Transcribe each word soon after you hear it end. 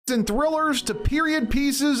and thrillers to period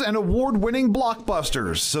pieces and award-winning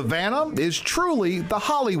blockbusters, Savannah is truly the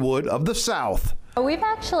Hollywood of the South. We've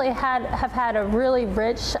actually have had a really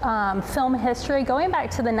rich film history going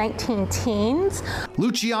back to the 19-teens.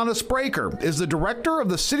 Luciana Spraker is the director of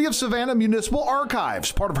the City of Savannah Municipal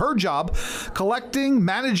Archives. Part of her job, collecting,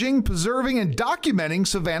 managing, preserving, and documenting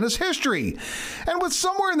Savannah's history. And with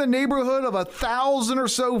somewhere in the neighborhood of 1,000 or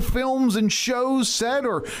so films and shows set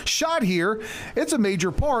or shot here, it's a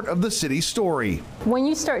major part of the city's story. When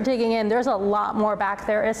you start digging in, there's a lot more back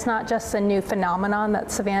there. It's not just a new phenomenon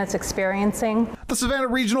that Savannah's experiencing. The Savannah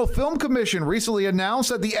Regional Film Commission recently announced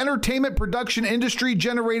that the entertainment production industry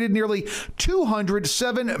generated nearly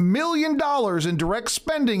 $207 million in direct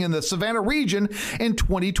spending in the Savannah region in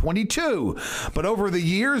 2022. But over the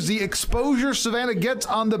years, the exposure Savannah gets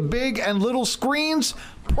on the big and little screens,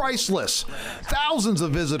 priceless. Thousands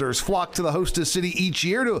of visitors flock to the hostess city each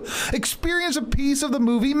year to experience a piece of the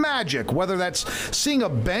movie magic, whether that's seeing a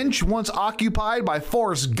bench once occupied by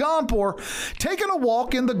Forrest Gump or taking a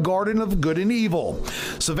walk in the Garden of Good and Evil.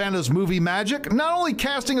 Savannah's movie magic not only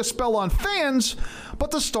casting a spell on fans, but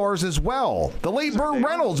the stars as well. The late Burt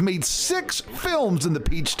Reynolds made 6 films in the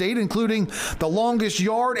Peach State, including The Longest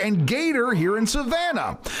Yard and Gator here in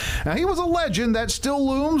Savannah. Now, he was a legend that still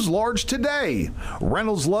looms large today.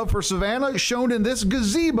 Reynolds' love for Savannah shown in this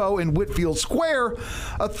gazebo in Whitfield Square,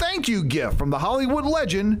 a thank you gift from the Hollywood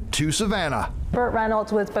legend to Savannah. Burt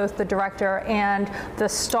Reynolds was both the director and the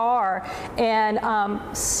star, and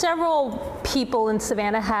several people in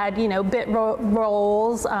Savannah had, bit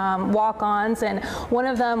roles, walk-ons, and one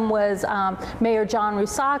of them was Mayor John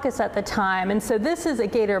Rousakis at the time. And so this is a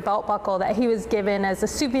Gator belt buckle that he was given as a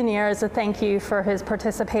souvenir, as a thank you for his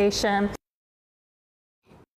participation.